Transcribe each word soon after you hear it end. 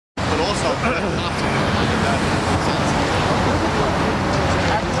I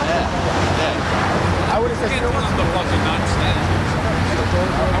would have said, you know what? The fucking nonsense.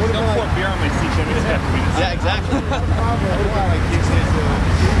 I would have poured beer on my seat. Yeah, exactly.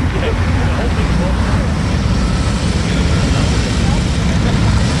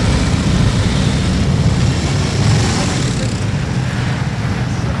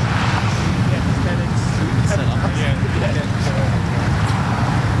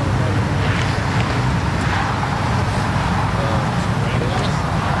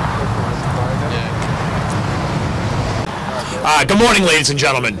 Good morning, ladies and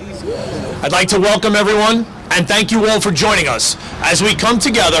gentlemen. I'd like to welcome everyone and thank you all for joining us as we come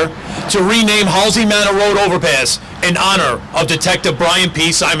together to rename Halsey Manor Road Overpass in honor of Detective Brian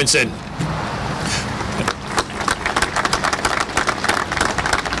P. Simonson.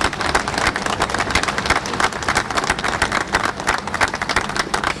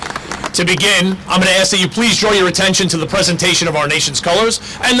 To begin, I'm going to ask that you please draw your attention to the presentation of our nation's colors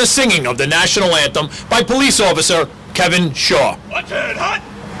and the singing of the national anthem by Police Officer Kevin Shaw. What's it, hot?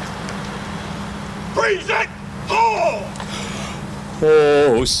 Freeze it! Oh!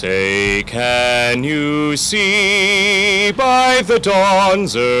 Oh, say, can you see by the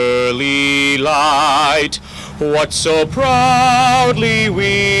dawn's early light what so proudly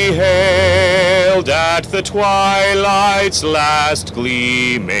we hailed at the twilight's last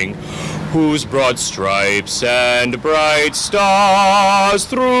gleaming, whose broad stripes and bright stars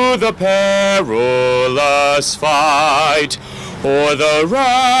through the perilous fight o'er the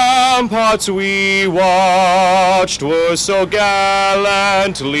ramparts we watched were so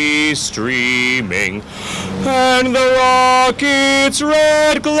gallantly streaming, and the rocket's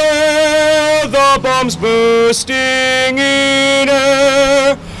red glare, the bombs bursting in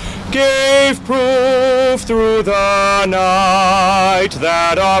air, gave proof through the night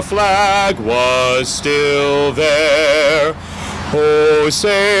that our flag was still there. Oh,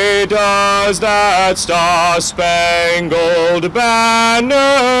 say, does that star-spangled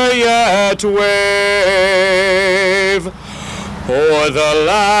banner yet wave o'er the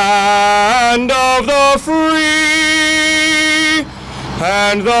land of the free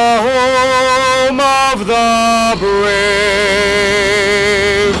and the home of the brave?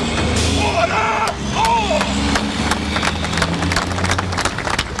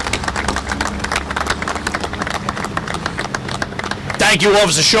 Thank you,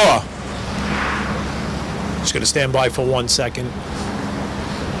 Officer Shaw. Just going to stand by for 1 second.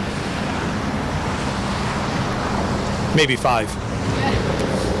 Maybe 5.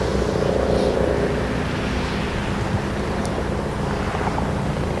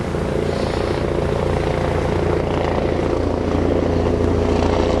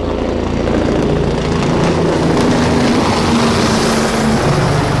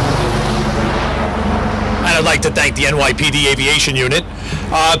 I'd like to thank the NYPD Aviation Unit.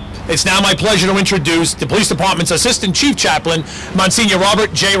 It's now my pleasure to introduce the Police Department's Assistant Chief Chaplain, Monsignor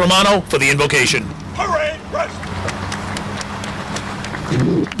Robert J. Romano, for the invocation. Hooray! Rest!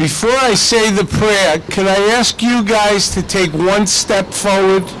 Before I say the prayer, can I ask you guys to take one step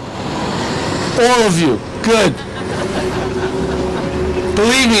forward? All of you. Good.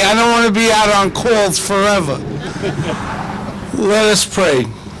 Believe me, I don't want to be out on calls forever. Let us pray.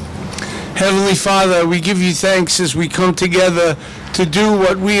 Heavenly Father, we give you thanks as we come together to do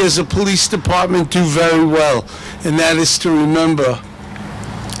what we as a police department do very well, and that is to remember.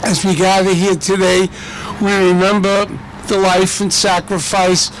 As we gather here today, we remember the life and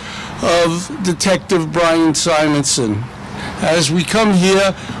sacrifice of Detective Brian Simonson. As we come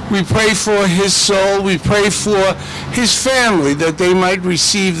here, we pray for his soul, we pray for his family, that they might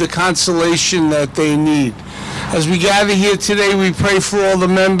receive the consolation that they need. As we gather here today, we pray for all the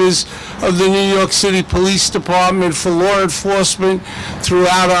members of the New York City Police Department, for law enforcement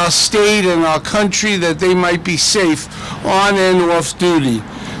throughout our state and our country, that they might be safe on and off duty.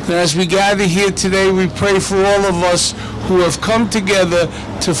 And as we gather here today, we pray for all of us who have come together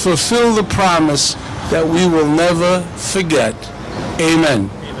to fulfill the promise that we will never forget. Amen.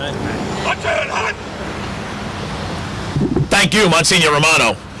 Amen. Thank you, Monsignor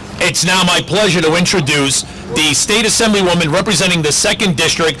Romano. It's now my pleasure to introduce the State Assemblywoman representing the 2nd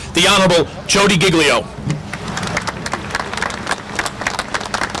District, the Honorable Jody Giglio.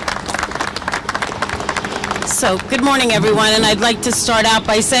 So, good morning, everyone, and I'd like to start out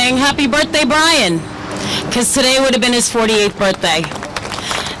by saying happy birthday, Brian, because today would have been his 48th birthday.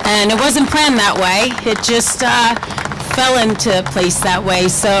 And it wasn't planned that way. It just fell into place that way.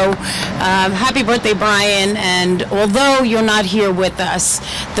 So happy birthday, Brian. And although you're not here with us,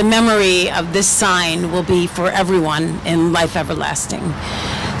 the memory of this sign will be for everyone in life everlasting.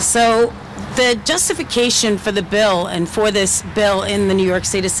 So the justification for the bill and for this bill in the New York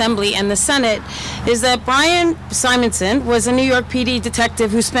State Assembly and the Senate is that Brian Simonson was a New York PD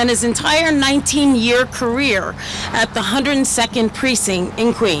detective who spent his entire 19-year career at the 102nd Precinct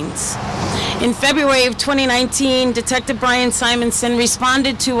in Queens. In February of 2019, Detective Brian Simonson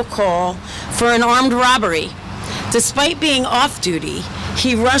responded to a call for an armed robbery. Despite being off duty,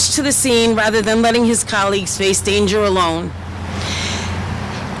 he rushed to the scene rather than letting his colleagues face danger alone.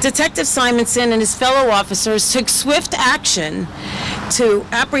 Detective Simonson and his fellow officers took swift action to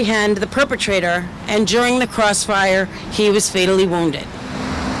apprehend the perpetrator, and during the crossfire, he was fatally wounded.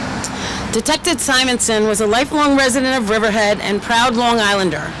 Detective Simonson was a lifelong resident of Riverhead and proud Long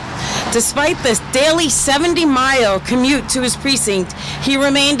Islander. Despite this daily 70-mile commute to his precinct, he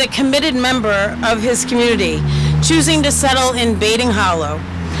remained a committed member of his community, choosing to settle in Baiting Hollow,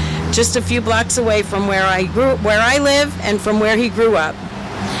 just a few blocks away from where I live and from where he grew up.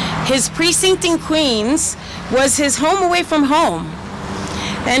 His precinct in Queens was his home away from home,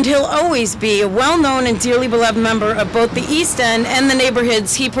 and he'll always be a well-known and dearly beloved member of both the East End and the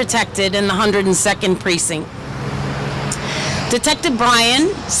neighborhoods he protected in the 102nd Precinct. Detective Brian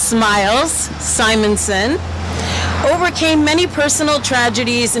Smiles Simonson overcame many personal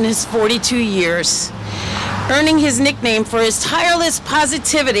tragedies in his 42 years, earning his nickname for his tireless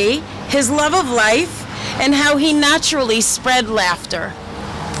positivity, his love of life, and how he naturally spread laughter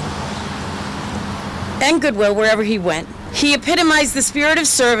and goodwill wherever he went. He epitomized the spirit of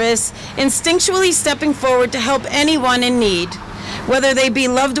service, instinctually stepping forward to help anyone in need. Whether they be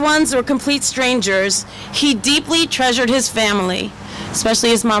loved ones or complete strangers, he deeply treasured his family, especially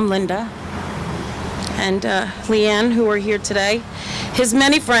his mom, Linda, and Leanne, who are here today, his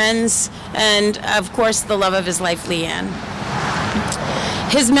many friends, and of course, the love of his life, Leanne.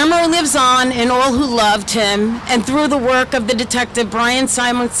 His memory lives on in all who loved him, and through the work of the Detective Brian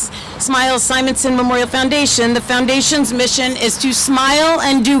Smiles Simonson Memorial Foundation, the foundation's mission is to smile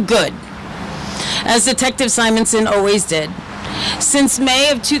and do good, as Detective Simonson always did. Since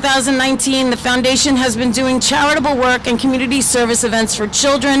May of 2019, the foundation has been doing charitable work and community service events for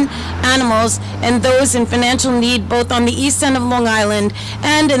children, animals, and those in financial need both on the East End of Long Island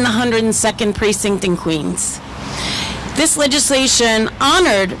and in the 102nd Precinct in Queens. This legislation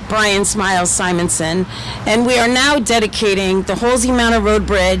honored Brian Smiles Simonson, and we are now dedicating the Halsey Manor Road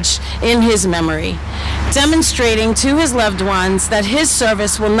Bridge in his memory, demonstrating to his loved ones that his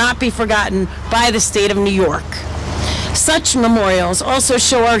service will not be forgotten by the state of New York. Such memorials also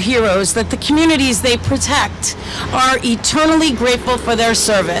show our heroes that the communities they protect are eternally grateful for their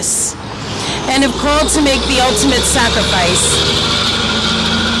service and have called to make the ultimate sacrifice.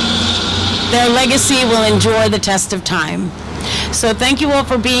 Their legacy will endure the test of time. So thank you all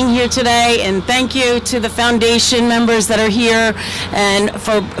for being here today, and thank you to the foundation members that are here and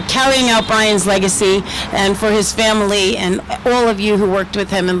for carrying out Brian's legacy, and for his family and all of you who worked with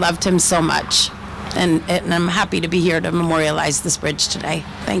him and loved him so much. And I'm happy to be here to memorialize this bridge today.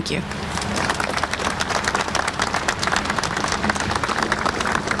 Thank you.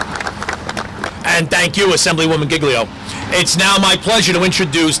 And thank you, Assemblywoman Giglio. It's now my pleasure to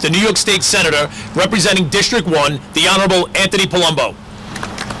introduce the New York State Senator representing District 1, the Honorable Anthony Palumbo.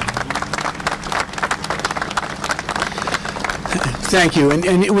 Thank you, and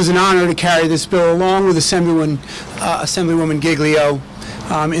it was an honor to carry this bill along with Assemblywoman Giglio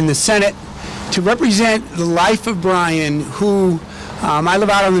in the Senate to represent the life of Brian, who I live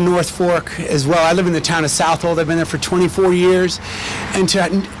out on the North Fork as well. I live in the town of Southold. I've been there for 24 years. And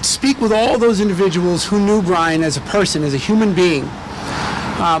to speak with all those individuals who knew Brian as a person, as a human being,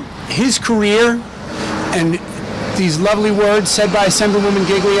 his career and these lovely words said by Assemblywoman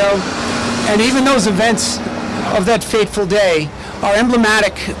Giglio, and even those events of that fateful day are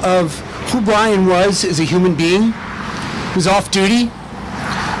emblematic of who Brian was as a human being, who was off duty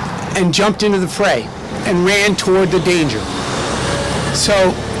and jumped into the fray and ran toward the danger.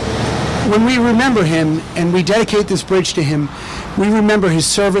 So when we remember him and we dedicate this bridge to him, we remember his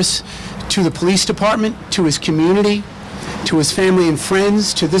service to the police department, to his community, to his family and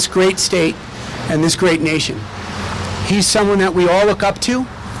friends, to this great state and this great nation. He's someone that we all look up to,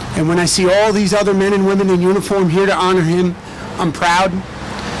 and when I see all these other men and women in uniform here to honor him, I'm proud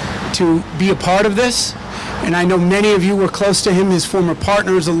to be a part of this. And I know many of you were close to him, his former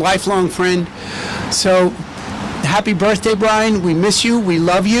partner, is a lifelong friend. So happy birthday, Brian. We miss you, we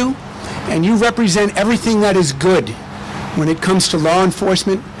love you, and you represent everything that is good when it comes to law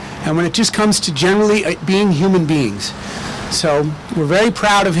enforcement and when it just comes to generally being human beings. So we're very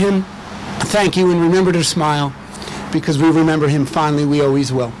proud of him. Thank you, and remember to smile, because we remember him fondly. We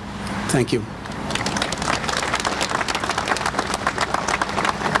always will. Thank you.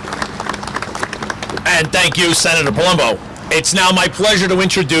 And thank you, Senator Palumbo. It's now my pleasure to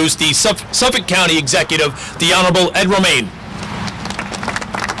introduce the Suffolk County Executive, the Honorable Ed Romaine.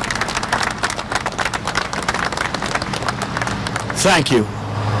 Thank you.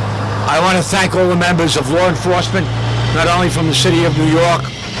 I want to thank all the members of law enforcement, not only from the city of New York,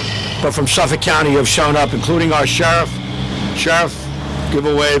 but from Suffolk County who have shown up, including our sheriff. Sheriff, give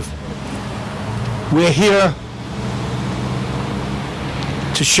a wave. We're here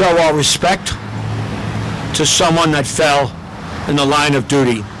to show our respect to someone that fell in the line of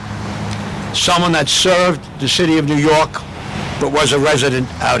duty, someone that served the city of New York, but was a resident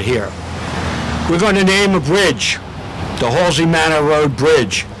out here. We're going to name a bridge, the Halsey Manor Road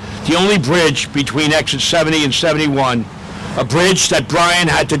Bridge, the only bridge between exit 70 and 71, a bridge that Brian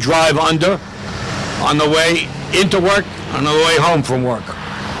had to drive under on the way into work, on the way home from work.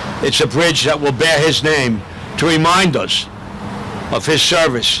 It's a bridge that will bear his name to remind us of his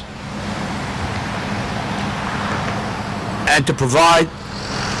service and to provide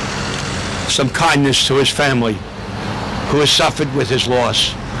some kindness to his family who has suffered with his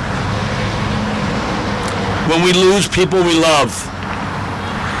loss. When we lose people we love,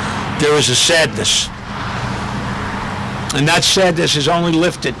 there is a sadness. And that sadness is only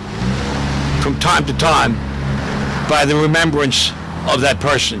lifted from time to time by the remembrance of that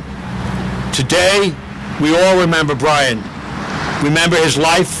person. Today, we all remember Brian. Remember his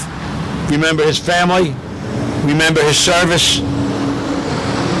life, remember his family, remember his service.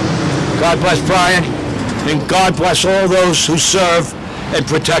 God bless Brian, and God bless all those who serve and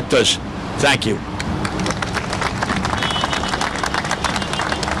protect us. Thank you.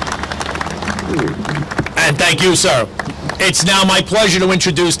 And thank you, sir. It's now my pleasure to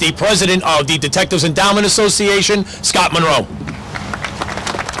introduce the president of the Detectives Endowment Association, Scott Monroe.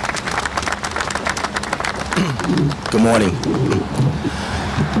 Good morning.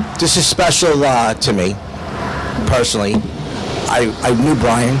 This is special to me, personally. I knew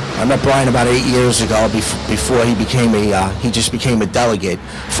Brian. I met Brian about 8 years ago before he became he just became a delegate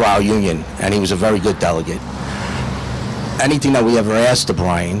for our union, and he was a very good delegate. Anything that we ever asked of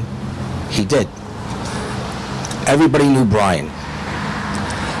Brian, he did. Everybody knew Brian.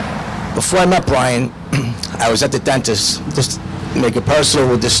 Before I met Brian, I was at the dentist, just to make it personal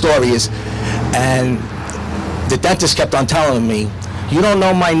with this story is, and the dentist kept on telling me, "You don't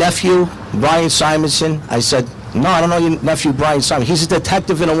know my nephew, Brian Simonson?" I said, "No, I don't know your nephew, Brian Simonson. He's a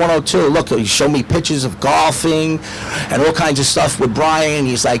detective in a 102. Look, he showed me pictures of golfing and all kinds of stuff with Brian."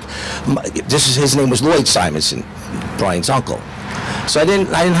 He's like, his name was Lloyd Simonson, Brian's uncle. So I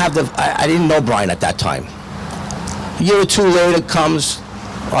didn't know Brian at that time. A year or two later comes,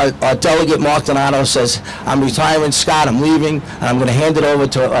 our delegate Mark Donato says, "I'm retiring, Scott, I'm leaving, and I'm going to hand it over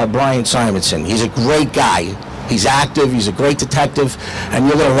to Brian Simonson. He's a great guy. He's active, he's a great detective, and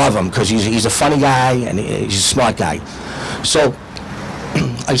you're going to love him because he's a funny guy and he's a smart guy." So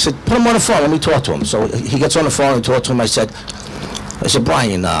I said, "Put him on the phone, let me talk to him." So he gets on the phone and talked to him. I said,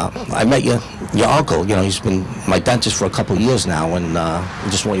 "Brian, I met your uncle. You know, he's been my dentist for a couple of years now, and I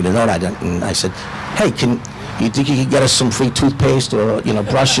just want you to know that." And I said, "Hey, you think you could get us some free toothpaste or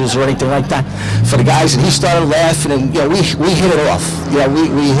brushes or anything like that for the guys?" And he started laughing, and we hit it off. We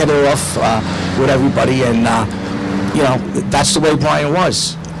hit it off with everybody, and that's the way Brian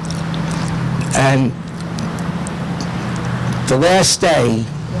was. And the last day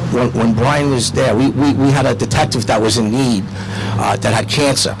when Brian was there, we had a detective that was in need that had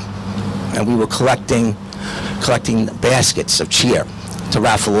cancer, and we were collecting baskets of cheer to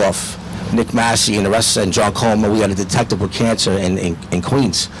raffle off. Nick Massey and the rest, and John Coleman, we had a detective with cancer in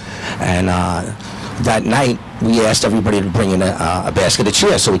Queens. And that night, we asked everybody to bring in a basket of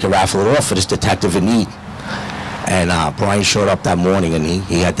cheer so we could raffle it off for this detective in need. And Brian showed up that morning, and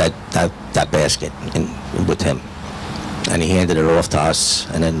he had that basket with him. And he handed it off to us,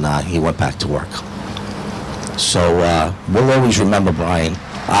 and then he went back to work. So we'll always remember Brian.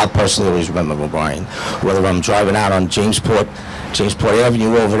 I'll personally always remember Brian. Whether I'm driving out on Jamesport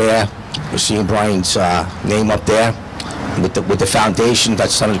Avenue over there, we're seeing Brian's name up there with the foundation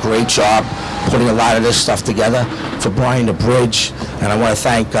that's done a great job putting a lot of this stuff together for Brian the Bridge. And I want to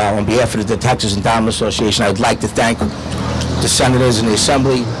thank, on behalf of the Detectives Endowment Association, I would like to thank the senators and the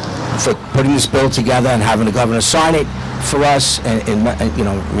Assembly for putting this bill together and having the governor sign it for us, and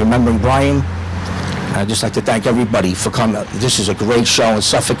remembering Brian. I'd just like to thank everybody for coming. This is a great show in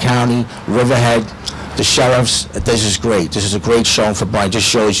Suffolk County, Riverhead, the sheriffs. This is great. This is a great show for Brian. Just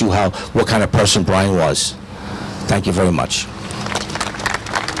shows you what kind of person Brian was. Thank you very much.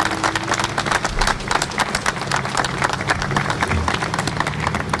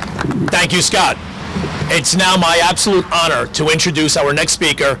 Thank you, Scott. It's now my absolute honor to introduce our next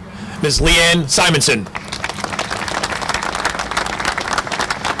speaker, Ms. Leanne Simonson.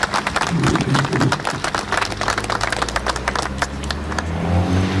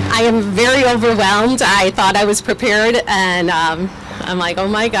 I am very overwhelmed. I thought I was prepared, and I'm like, oh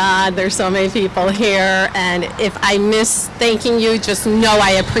my God, there's so many people here. And if I miss thanking you, just know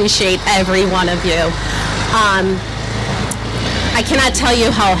I appreciate every one of you. I cannot tell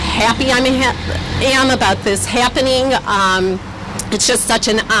you how happy I am about this happening. It's just such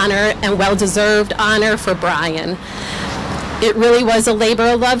an honor and well-deserved honor for Brian. It really was a labor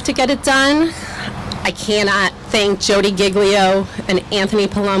of love to get it done. I cannot thank Jody Giglio and Anthony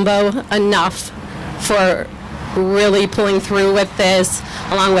Palumbo enough for really pulling through with this,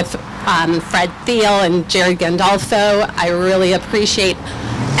 along with Fred Thiel and Jerry Gandolfo. I really appreciate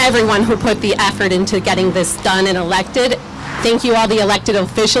everyone who put the effort into getting this done and elected. Thank you all the elected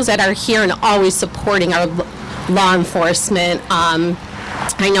officials that are here and always supporting our law enforcement.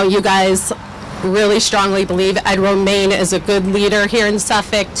 I know you guys really strongly believe Ed Romaine is a good leader here in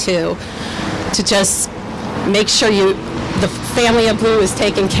Suffolk to just make sure the family of Blue is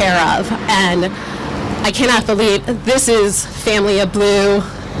taken care of. And I cannot believe this is family of Blue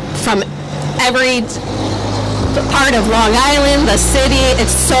from every part of Long Island, the city.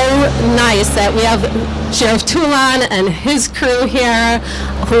 It's so nice that we have Sheriff Toulon and his crew here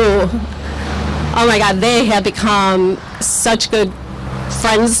who, oh my God, they have become such good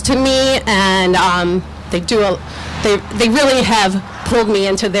friends to me, and they really have pulled me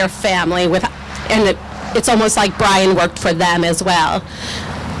into their family and it's almost like Brian worked for them as well.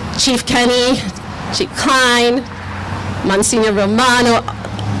 Chief Kenny, Chief Klein, Monsignor Romano,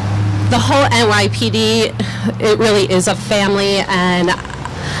 the whole NYPD, it really is a family, and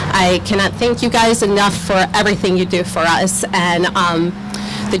I cannot thank you guys enough for everything you do for us. And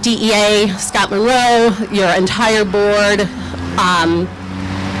the DEA, Scott Monroe, your entire board,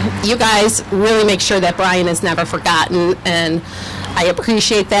 you guys really make sure that Brian is never forgotten, and I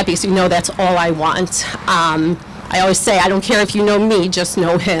appreciate that because you know that's all I want. I always say, I don't care if you know me, just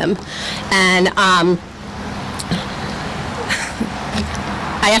know him. And I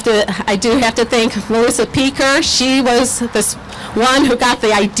do have to thank Melissa Peaker. She was this one who got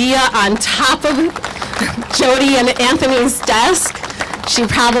the idea on top of Jody and Anthony's desk. She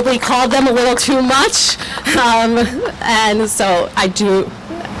probably called them a little too much. And so I do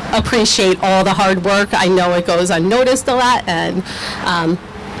appreciate all the hard work. I know it goes unnoticed a lot, and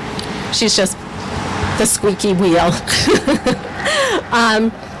she's just the squeaky wheel.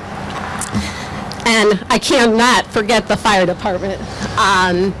 And I cannot forget the fire department.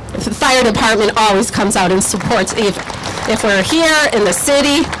 The fire department always comes out and supports if we're here in the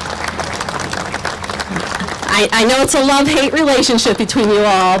city. I know it's a love-hate relationship between you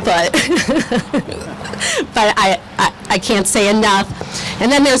all, but but I can't say enough.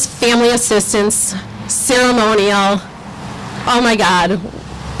 And then there's family assistance, ceremonial. Oh my God,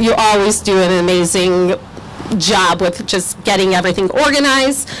 you always do an amazing job with just getting everything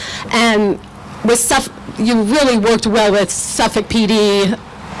organized. And with you really worked well with Suffolk PD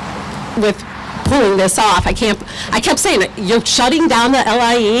with pulling this off. I kept saying, you're shutting down the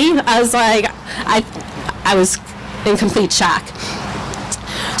LIE? I was like, I was in complete shock.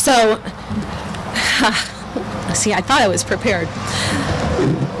 So, see, I thought I was prepared.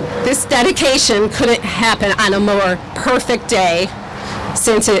 This dedication couldn't happen on a more perfect day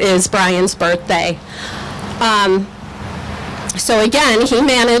since it is Brian's birthday. So again, he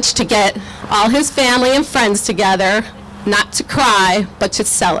managed to get all his family and friends together, not to cry, but to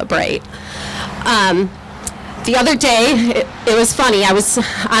celebrate. The other day, it was funny. I was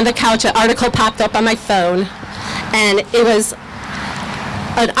on the couch, an article popped up on my phone, and it was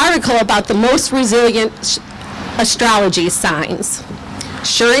an article about the most resilient astrology signs.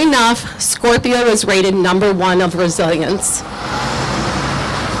 Sure enough, Scorpio was rated #1 of resilience.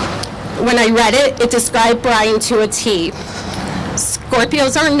 When I read it, it described Brian to a T.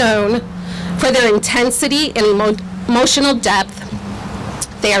 Scorpios are known for their intensity and emotional depth.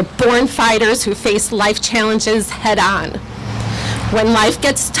 They are born fighters who face life challenges head-on. When life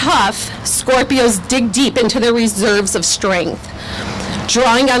gets tough, Scorpios dig deep into their reserves of strength,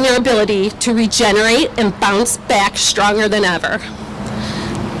 drawing on their ability to regenerate and bounce back stronger than ever.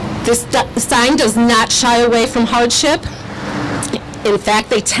 This sign does not shy away from hardship. In fact,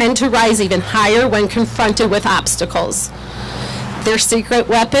 they tend to rise even higher when confronted with obstacles. Their secret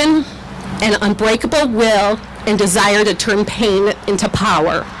weapon, an unbreakable will and desire to turn pain into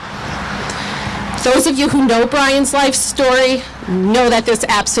power. Those of you who know Brian's life story know that this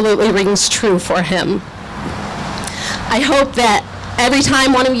absolutely rings true for him. I hope that every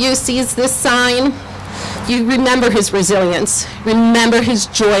time one of you sees this sign, You remember his resilience, remember his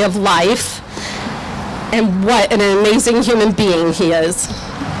joy of life, and what an amazing human being he is.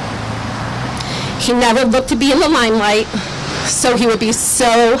 He never looked to be in the limelight, so he would be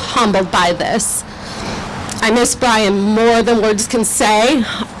so humbled by this. I miss Brian more than words can say.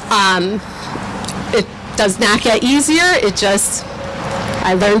 It does not get easier,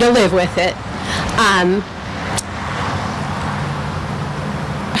 I learned to live with it.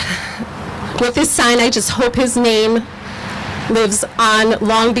 With this sign, I just hope his name lives on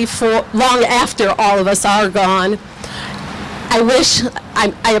long after all of us are gone.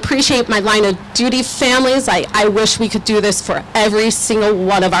 I appreciate my line of duty families. I wish we could do this for every single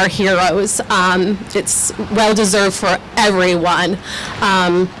one of our heroes. It's well deserved for everyone.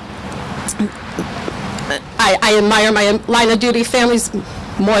 I admire my line of duty families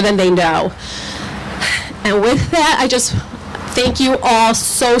more than they know. And with that, I just thank you all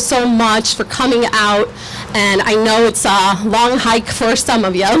so, so much for coming out. And I know it's a long hike for some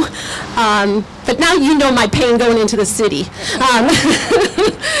of you, but now you know my pain going into the city.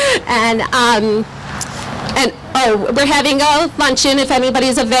 We're having a luncheon if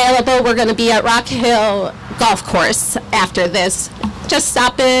anybody's available. We're going to be at Rock Hill Golf Course after this. Just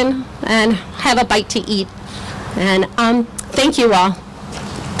stop in and have a bite to eat. And thank you all.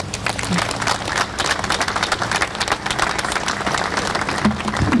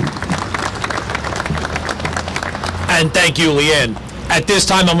 And thank you, Leanne. At this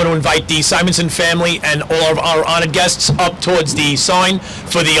time, I'm going to invite the Simonson family and all of our honored guests up towards the sign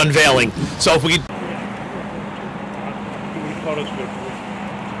for the unveiling. So if we could... From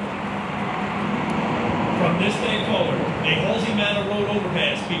this day forward, may Halsey Manor Road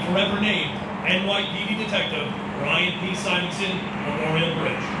overpass be forever named NYPD Detective Brian P. Simonson Memorial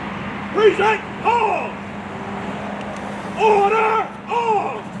Bridge. Present all! Order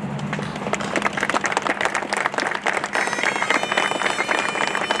all!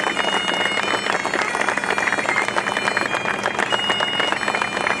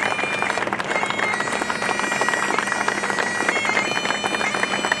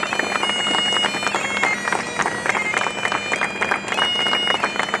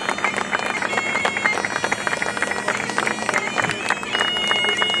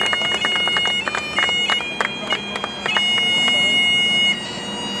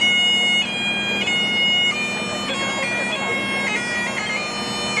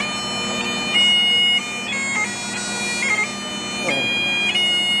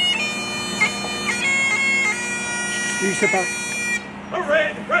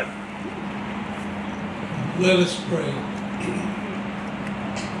 Let us pray.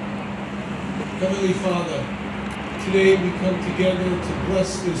 Heavenly Father, today we come together to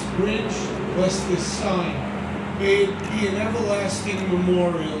bless this bridge, bless this sign. May it be an everlasting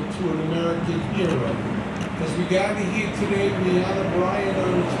memorial to an American hero. As we gather here today, we honor Brian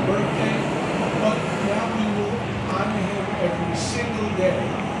on his birthday, but now we will honor him every single day.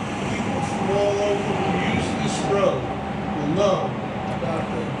 People from all over who use this road will know about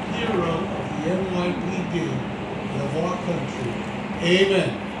the hero of the NYPD of our country. Amen.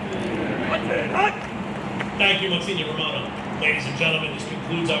 Thank you, Monsignor Romano. Ladies and gentlemen, this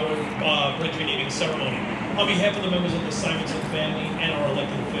concludes our bridge renaming ceremony. On behalf of the members of the Simonson family and our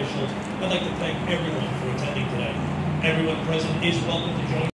elected officials, I'd like to thank everyone for attending today. Everyone present is welcome to join